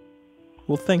good.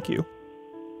 Well, thank you.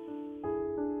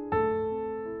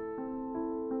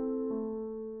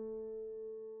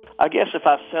 I guess if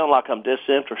I sound like I'm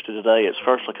disinterested today, it's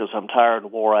firstly because I'm tired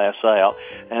and wore ass out,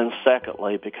 and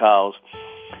secondly because,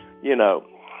 you know,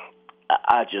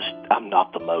 I'm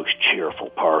not the most cheerful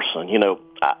person. You know,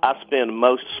 I spend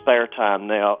most spare time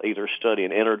now either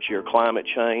studying energy or climate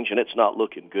change, and it's not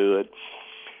looking good.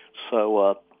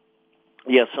 So,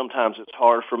 yeah, sometimes it's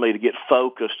hard for me to get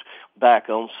focused back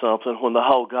on something when the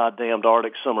whole goddamn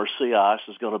Arctic summer sea ice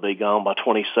is going to be gone by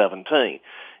 2017.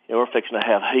 You know, we're fixing to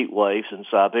have heat waves in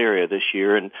Siberia this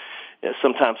year, and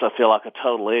sometimes I feel like a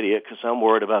total idiot because I'm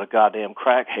worried about a goddamn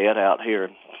crackhead out here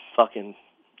in fucking,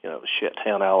 you know, shit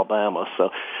town Alabama.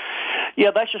 So, yeah,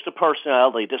 that's just a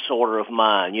personality disorder of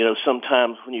mine. You know,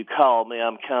 sometimes when you call me,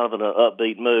 I'm kind of in an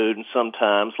upbeat mood, and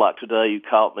sometimes, like today, you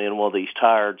caught me in one of these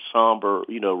tired, somber,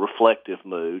 you know, reflective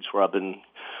moods where I've been,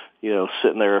 you know,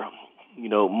 sitting there, you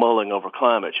know, mulling over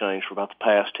climate change for about the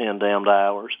past 10 damned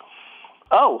hours.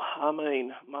 Oh, I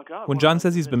mean, my God. When John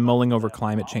says he's been mulling over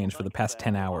climate change for the past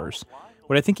 10 hours,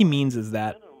 what I think he means is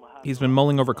that he's been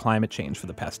mulling over climate change for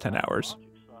the past 10 hours.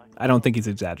 I don't think he's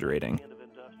exaggerating.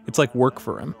 It's like work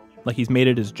for him, like he's made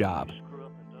it his job.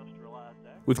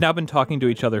 We've now been talking to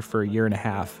each other for a year and a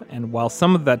half, and while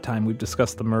some of that time we've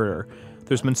discussed the murder,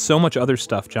 there's been so much other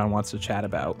stuff John wants to chat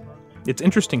about. It's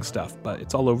interesting stuff, but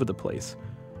it's all over the place.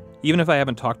 Even if I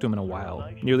haven't talked to him in a while,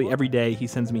 nearly every day he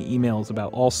sends me emails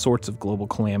about all sorts of global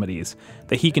calamities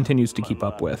that he continues to keep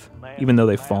up with, even though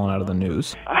they've fallen out of the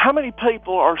news. How many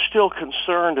people are still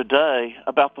concerned today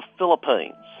about the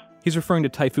Philippines? He's referring to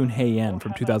Typhoon Haiyan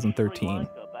from 2013.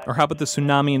 Or how about the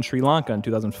tsunami in Sri Lanka in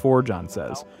 2004, John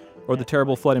says? Or the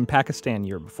terrible flood in Pakistan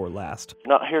year before last?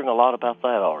 Not hearing a lot about that,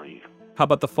 are you? How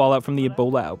about the fallout from the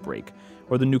Ebola outbreak?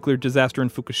 Or the nuclear disaster in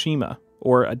Fukushima?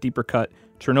 Or a deeper cut,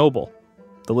 Chernobyl?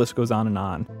 The list goes on.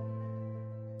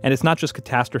 And it's not just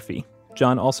catastrophe.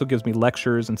 John also gives me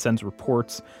lectures and sends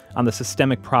reports on the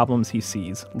systemic problems he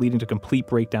sees, leading to complete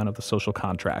breakdown of the social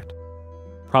contract.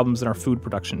 Problems in our food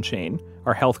production chain,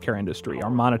 our healthcare industry,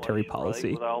 our monetary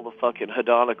policy. With all the fucking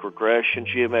hedonic regression,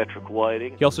 geometric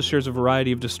weighting. He also shares a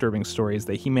variety of disturbing stories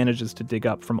that he manages to dig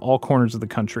up from all corners of the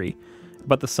country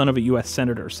about the son of a U.S.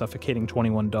 senator suffocating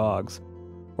 21 dogs,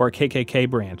 or a KKK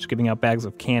branch giving out bags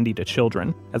of candy to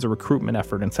children as a recruitment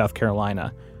effort in South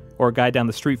Carolina, or a guy down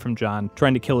the street from John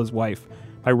trying to kill his wife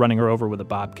by running her over with a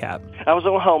bobcat. I was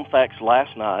on Home Facts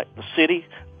last night. The city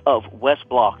of West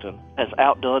Blockton has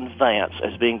outdone Vance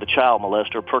as being the child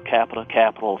molester per capita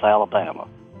capital of Alabama.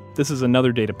 This is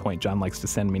another data point John likes to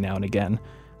send me now and again,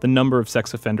 the number of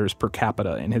sex offenders per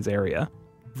capita in his area.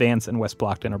 Vance and West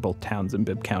Blockton are both towns in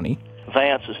Bibb County.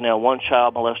 Vance is now one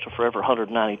child molester for every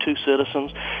 192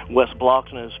 citizens. West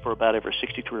Blockton is for about every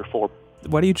 63 or 4.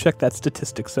 Why do you check that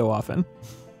statistic so often?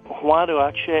 Why do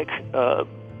I check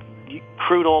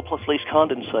crude oil plus least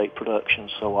condensate production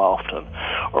so often?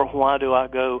 Or why do I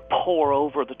go pour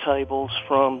over the tables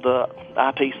from the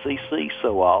IPCC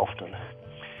so often?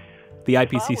 The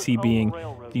IPCC being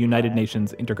the United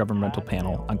Nations Intergovernmental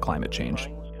Panel on Climate Change. I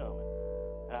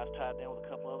was tied down with a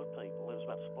couple other people. It was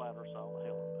about to splatter us all to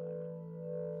hell and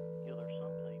back. You know, there's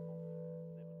some people.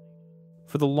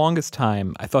 For the longest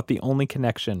time, I thought the only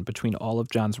connection between all of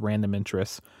John's random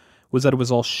interests was that it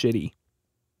was all shitty.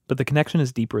 But the connection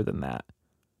is deeper than that.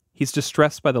 He's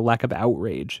distressed by the lack of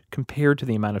outrage compared to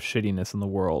the amount of shittiness in the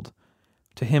world.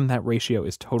 To him, that ratio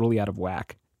is totally out of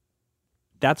whack.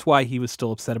 That's why he was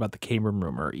still upset about the Kabram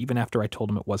rumor, even after I told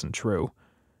him it wasn't true.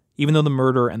 Even though the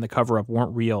murder and the cover-up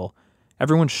weren't real,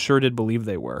 everyone sure did believe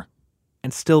they were.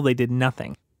 And still they did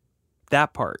nothing.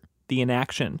 That part, the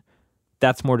inaction,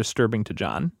 that's more disturbing to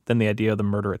John than the idea of the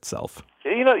murder itself.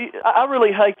 You know, I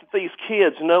really hate that these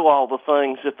kids know all the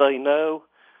things that they know,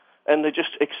 and they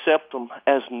just accept them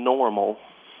as normal.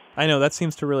 I know, that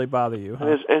seems to really bother you,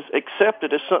 huh? As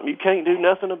accepted as something you can't do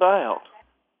nothing about.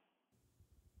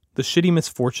 The shitty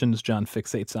misfortunes John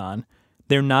fixates on,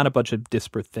 they're not a bunch of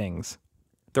disparate things.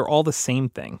 They're all the same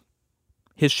thing.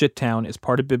 His shit town is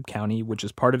part of Bibb County, which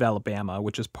is part of Alabama,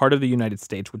 which is part of the United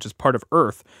States, which is part of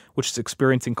Earth, which is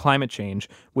experiencing climate change,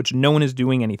 which no one is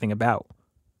doing anything about.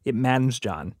 It maddens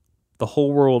John. The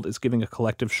whole world is giving a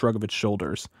collective shrug of its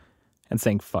shoulders and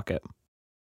saying, fuck it.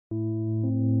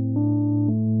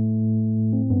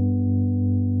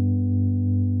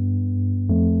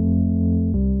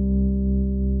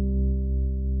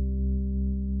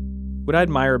 What I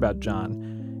admire about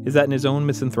John is that in his own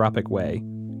misanthropic way,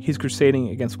 he's crusading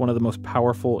against one of the most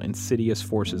powerful, insidious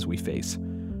forces we face.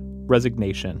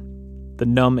 Resignation. The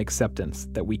numb acceptance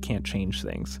that we can't change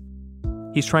things.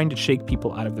 He's trying to shake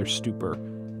people out of their stupor,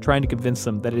 trying to convince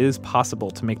them that it is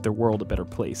possible to make their world a better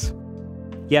place.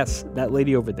 Yes, that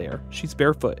lady over there, she's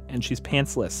barefoot and she's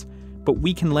pantsless, but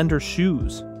we can lend her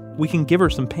shoes. We can give her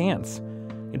some pants.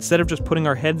 Instead of just putting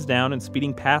our heads down and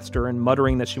speeding past her and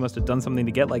muttering that she must have done something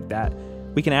to get like that,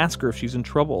 we can ask her if she's in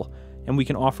trouble, and we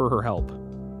can offer her help.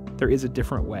 There is a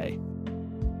different way.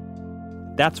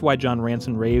 That's why John rants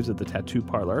and raves at the tattoo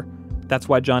parlor. That's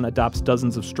why John adopts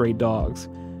dozens of stray dogs.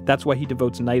 That's why he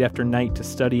devotes night after night to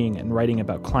studying and writing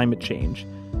about climate change.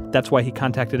 That's why he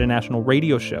contacted a national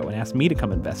radio show and asked me to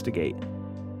come investigate.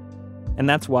 And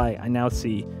that's why I now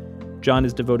see John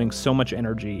is devoting so much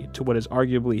energy to what is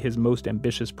arguably his most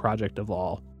ambitious project of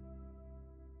all,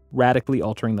 radically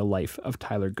altering the life of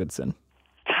Tyler Goodson.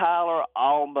 Tyler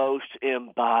almost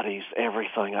embodies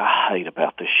everything I hate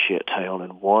about this shit town in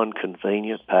one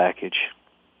convenient package.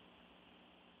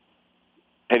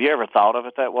 Have you ever thought of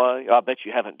it that way? I bet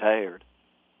you haven't dared.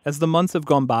 As the months have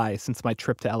gone by since my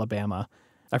trip to Alabama,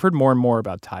 I've heard more and more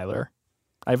about Tyler.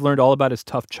 I've learned all about his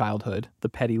tough childhood, the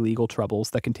petty legal troubles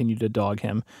that continue to dog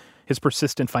him, his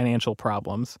persistent financial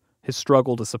problems, his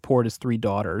struggle to support his 3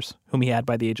 daughters, whom he had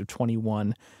by the age of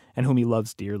 21, and whom he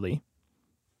loves dearly.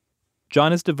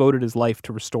 John has devoted his life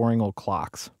to restoring old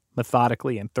clocks.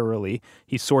 Methodically and thoroughly,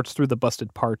 he sorts through the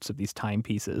busted parts of these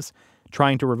timepieces,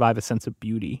 trying to revive a sense of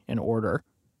beauty and order.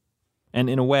 And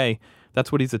in a way,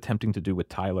 that's what he's attempting to do with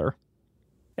Tyler.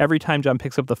 Every time John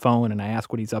picks up the phone and I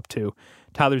ask what he's up to,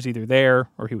 Tyler's either there,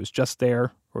 or he was just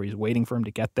there, or he's waiting for him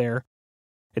to get there.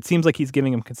 It seems like he's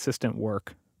giving him consistent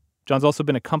work. John's also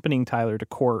been accompanying Tyler to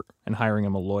court and hiring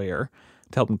him a lawyer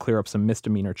to help him clear up some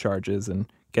misdemeanor charges and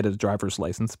get his driver's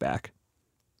license back.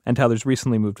 And Tyler's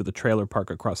recently moved to the trailer park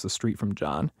across the street from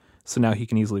John, so now he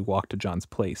can easily walk to John's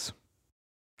place.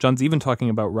 John's even talking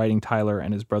about writing Tyler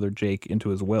and his brother Jake into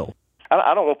his will.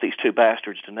 I don't want these 2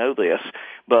 bastards to know this,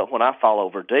 but when I fall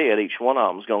over dead, each one of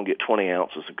them is going to get 20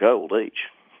 ounces of gold each.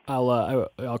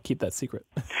 I'll keep that secret.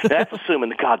 That's assuming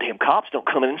the goddamn cops don't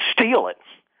come in and steal it.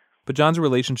 But John's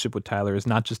relationship with Tyler is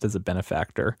not just as a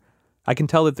benefactor. I can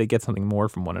tell that they get something more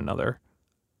from one another.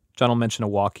 John will mention a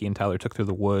walk he and Tyler took through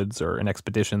the woods or an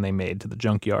expedition they made to the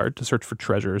junkyard to search for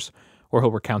treasures, or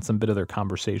he'll recount some bit of their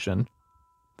conversation.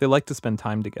 They like to spend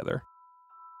time together.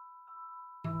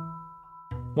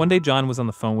 One day John was on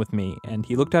the phone with me, and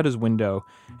he looked out his window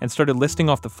and started listing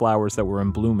off the flowers that were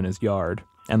in bloom in his yard,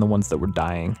 and the ones that were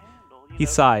dying. He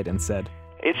sighed and said,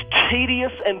 "It's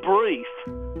tedious and brief."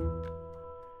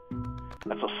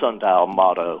 That's a sundial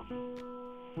motto.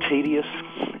 Tedious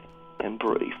and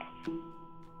brief.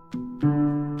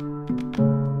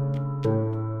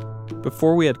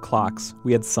 Before we had clocks,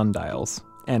 we had sundials,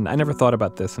 and I never thought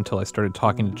about this until I started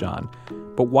talking to John,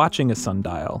 but watching a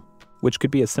sundial, which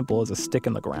could be as simple as a stick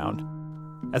in the ground,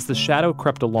 as the shadow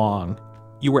crept along,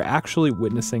 you were actually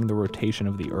witnessing the rotation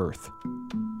of the earth.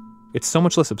 It's so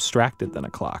much less abstracted than a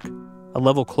clock, a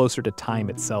level closer to time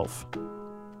itself.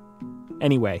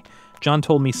 Anyway, John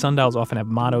told me sundials often have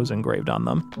mottos engraved on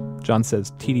them. John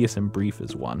says tedious and brief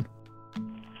is one.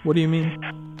 What do you mean?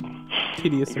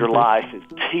 Tedious and Your brief? life is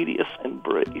tedious and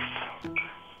brief.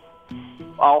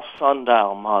 All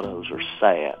sundial mottos are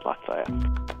sad like that.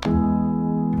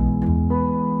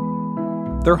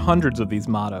 There are hundreds of these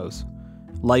mottos.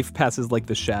 Life passes like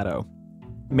the shadow.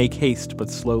 Make haste, but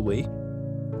slowly.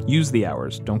 Use the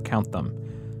hours, don't count them.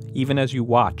 Even as you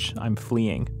watch, I'm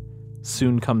fleeing.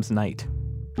 Soon comes night.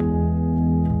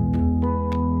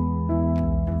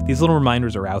 These little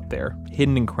reminders are out there,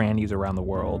 hidden in crannies around the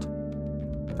world.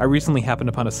 I recently happened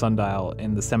upon a sundial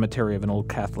in the cemetery of an old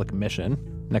Catholic mission,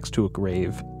 next to a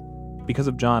grave. Because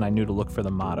of John, I knew to look for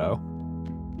the motto.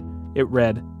 It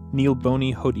read, Nil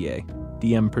boni hodie,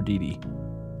 diem perditi.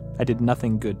 I did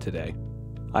nothing good today.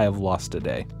 I have lost a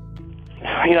day.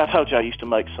 I told you I used to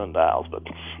make sundials, but,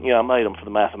 I made them for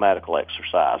the mathematical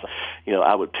exercise.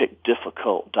 I would pick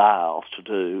difficult dials to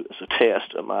do as a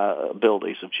test of my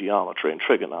abilities of geometry and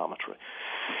trigonometry.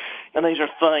 And these are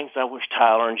things I wish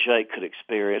Tyler and Jake could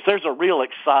experience. There's a real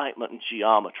excitement in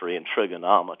geometry and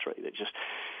trigonometry that just,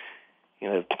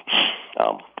 I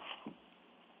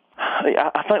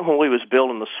think when we was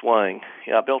building the swing,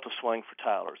 I built a swing for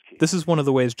Tyler's kids. This is one of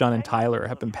the ways John and Tyler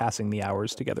have been passing the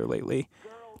hours together lately.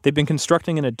 They've been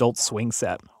constructing an adult swing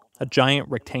set, a giant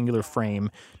rectangular frame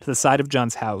to the side of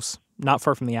John's house, not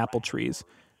far from the apple trees,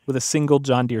 with a single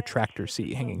John Deere tractor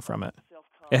seat hanging from it.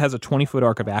 It has a 20-foot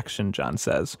arc of action, John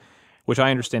says, which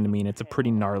I understand to mean it's a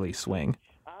pretty gnarly swing.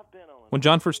 When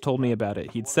John first told me about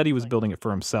it, he'd said he was building it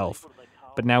for himself,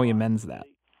 but now he amends that.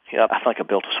 Yeah, I think I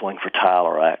built a swing for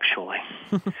Tyler, actually.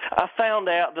 I found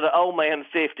out that an old man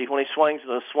 50, when he swings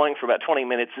the swing for about 20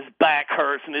 minutes, his back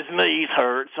hurts and his knees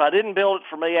hurt, so I didn't build it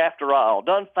for me after all.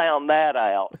 Done found that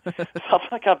out. So I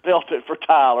think I built it for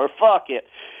Tyler. Fuck it.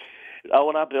 Oh,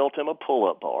 and I built him a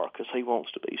pull-up bar because he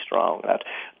wants to be strong. I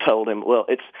told him, well,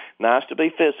 it's nice to be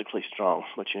physically strong,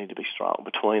 but you need to be strong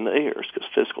between the ears because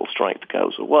physical strength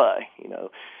goes away,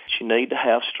 You need to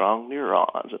have strong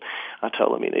neurons. And I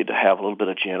told him you need to have a little bit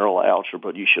of general algebra,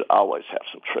 but you should always have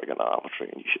some trigonometry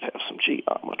and you should have some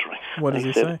geometry. What does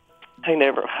he say?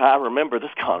 I remember this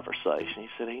conversation. He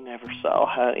said he never saw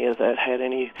how any of that had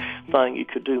anything you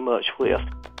could do much with.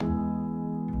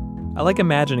 I like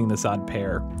imagining this odd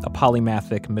pair, a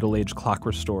polymathic, middle-aged clock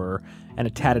restorer and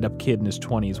a tatted-up kid in his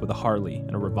 20s with a Harley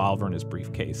and a revolver in his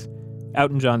briefcase,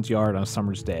 out in John's yard on a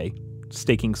summer's day,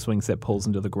 staking swing set poles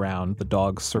into the ground, the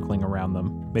dogs circling around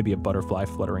them, maybe a butterfly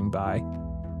fluttering by.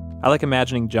 I like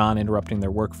imagining John interrupting their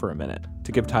work for a minute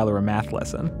to give Tyler a math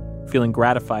lesson, feeling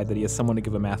gratified that he has someone to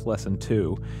give a math lesson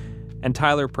to, and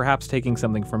Tyler perhaps taking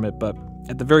something from it, but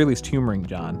at the very least humoring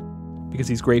John, because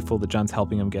he's grateful that John's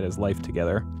helping him get his life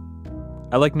together.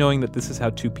 I like knowing that this is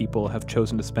how two people have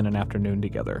chosen to spend an afternoon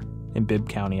together in Bibb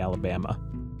County, Alabama.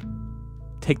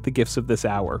 Take the gifts of this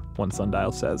hour, one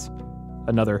sundial says.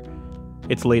 Another,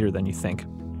 it's later than you think.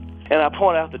 And I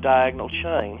point out the diagonal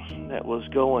chain that was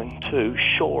going to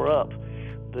shore up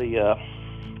the,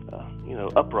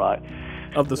 upright.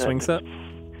 Of the swing set?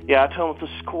 Yeah, I told him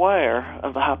the square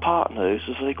of the hypotenuse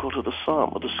is equal to the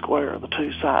sum of the square of the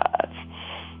two sides.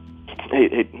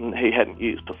 He hadn't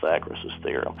used Pythagoras'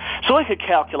 theorem. So he could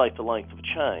calculate the length of a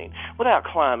chain without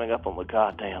climbing up on the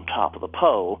goddamn top of the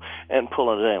pole and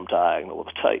pulling a damn diagonal with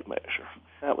a tape measure.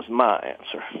 That was my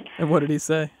answer. And what did he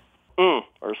say?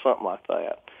 Or something like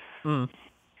that. Yeah,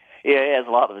 he has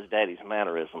a lot of his daddy's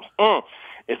mannerisms.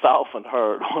 It's often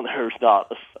heard when there's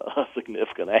not a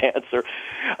significant answer.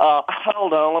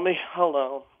 Hold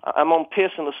on. I'm going to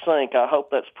piss in the sink. I hope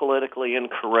that's politically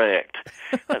incorrect.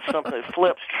 That's something that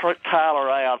flips Tyler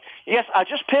out. Yes, I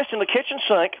just pissed in the kitchen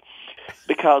sink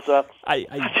because I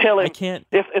tell him I can't.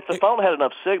 If the phone had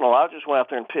enough signal, I just went out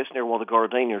there and pissed near one of the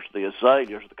gardenias, or the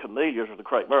azaleas, or the camellias, or the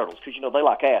crepe myrtles because, they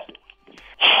like acid.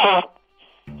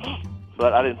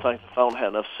 But I didn't think the phone had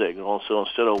enough signal, so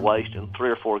instead of wasting 3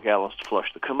 or 4 gallons to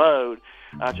flush the commode,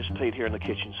 I just peed here in the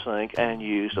kitchen sink and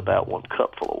used about 1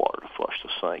 cupful of water to flush the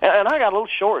sink. And I got a little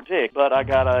short dick, but I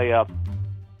got a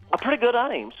pretty good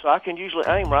aim, so I can usually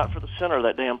aim right for the center of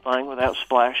that damn thing without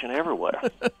splashing everywhere.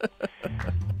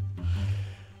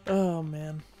 Oh,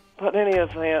 man. But in any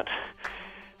event,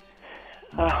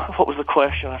 what was the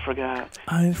question? I forgot.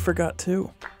 I forgot, too.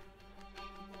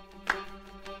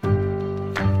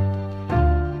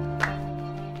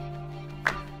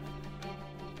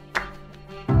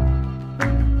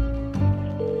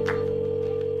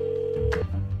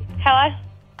 Hello?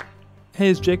 Hey,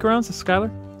 is Jake around? Is this Skylar?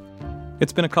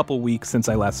 It's been a couple weeks since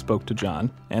I last spoke to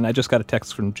John, and I just got a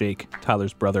text from Jake,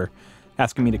 Tyler's brother,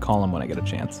 asking me to call him when I get a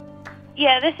chance.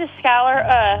 Yeah, this is Skylar.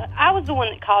 I was the one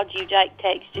that called you. Jake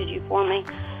texted you for me.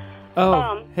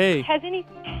 Oh, hey.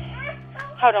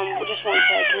 Hold on, just 1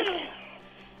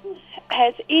 second.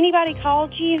 Has anybody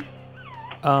called you?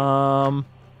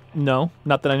 No,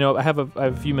 not that I know of. I have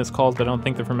a few missed calls, but I don't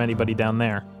think they're from anybody down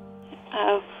there.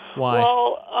 Oh. Why?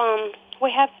 Well,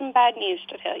 we have some bad news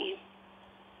to tell you.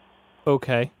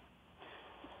 Okay.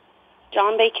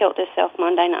 John B. killed himself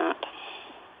Monday night.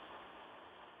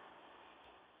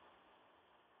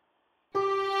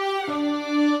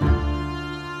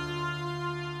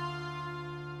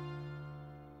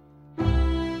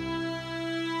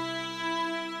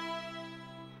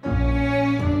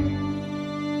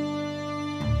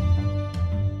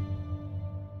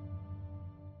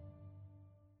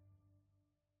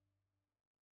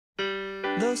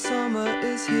 The summer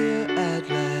is here at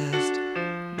last.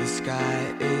 The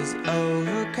sky is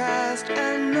overcast,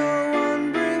 and no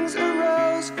one brings a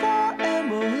rose for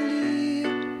Emily.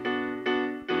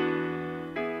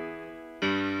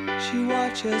 She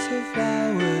watches her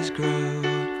flowers grow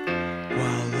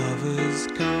while Lovers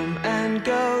come and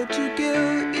go to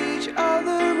give each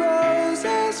other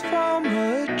roses from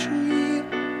her tree,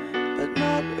 but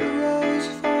not a rose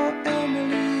for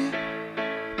Emily.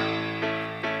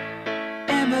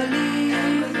 Emily,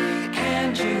 Emily,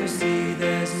 can't you see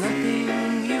there's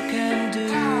nothing you can do?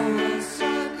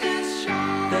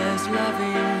 There's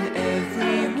loving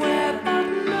everywhere, but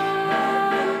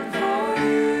not for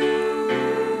you.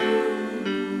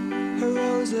 Her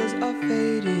roses are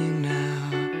fading now.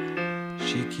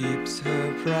 She keeps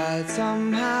her pride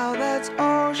somehow. That's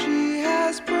all she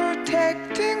has,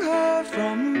 protecting her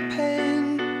from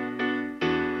pain.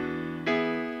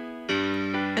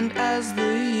 And as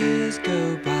the years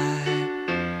go by,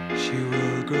 she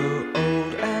will grow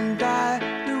old and die.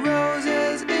 The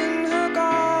roses in her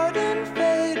garden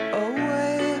fade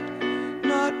away.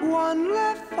 Not one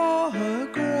left for her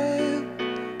grave.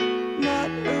 Not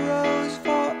a rose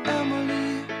for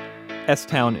Emily.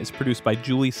 S-Town is produced by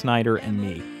Julie Snyder and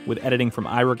me, with editing from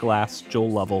Ira Glass,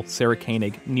 Joel Lovell, Sarah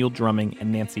Koenig, Neil Drumming,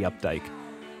 and Nancy Updike.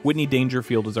 Whitney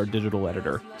Dangerfield is our digital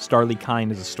editor. Starlee Kine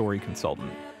is a story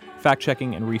consultant.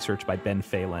 Fact-checking and research by Ben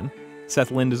Phelan.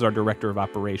 Seth Lind is our director of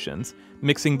operations.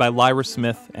 Mixing by Lyra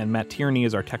Smith, and Matt Tierney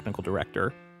is our technical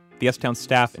director. The S-Town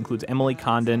staff includes Emily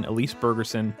Condon, Elise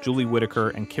Bergerson, Julie Whitaker,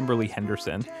 and Kimberly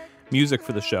Henderson. Music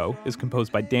for the show is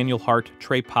composed by Daniel Hart,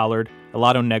 Trey Pollard,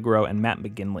 Elado Negro, and Matt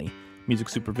McGinley. Music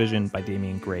supervision by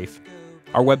Damian Grafe.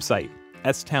 Our website,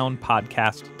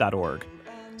 stownpodcast.org.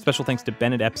 Special thanks to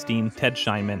Bennett Epstein, Ted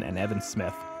Scheinman, and Evan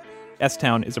Smith.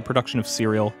 S-Town is a production of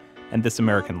Serial and This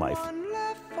American Life.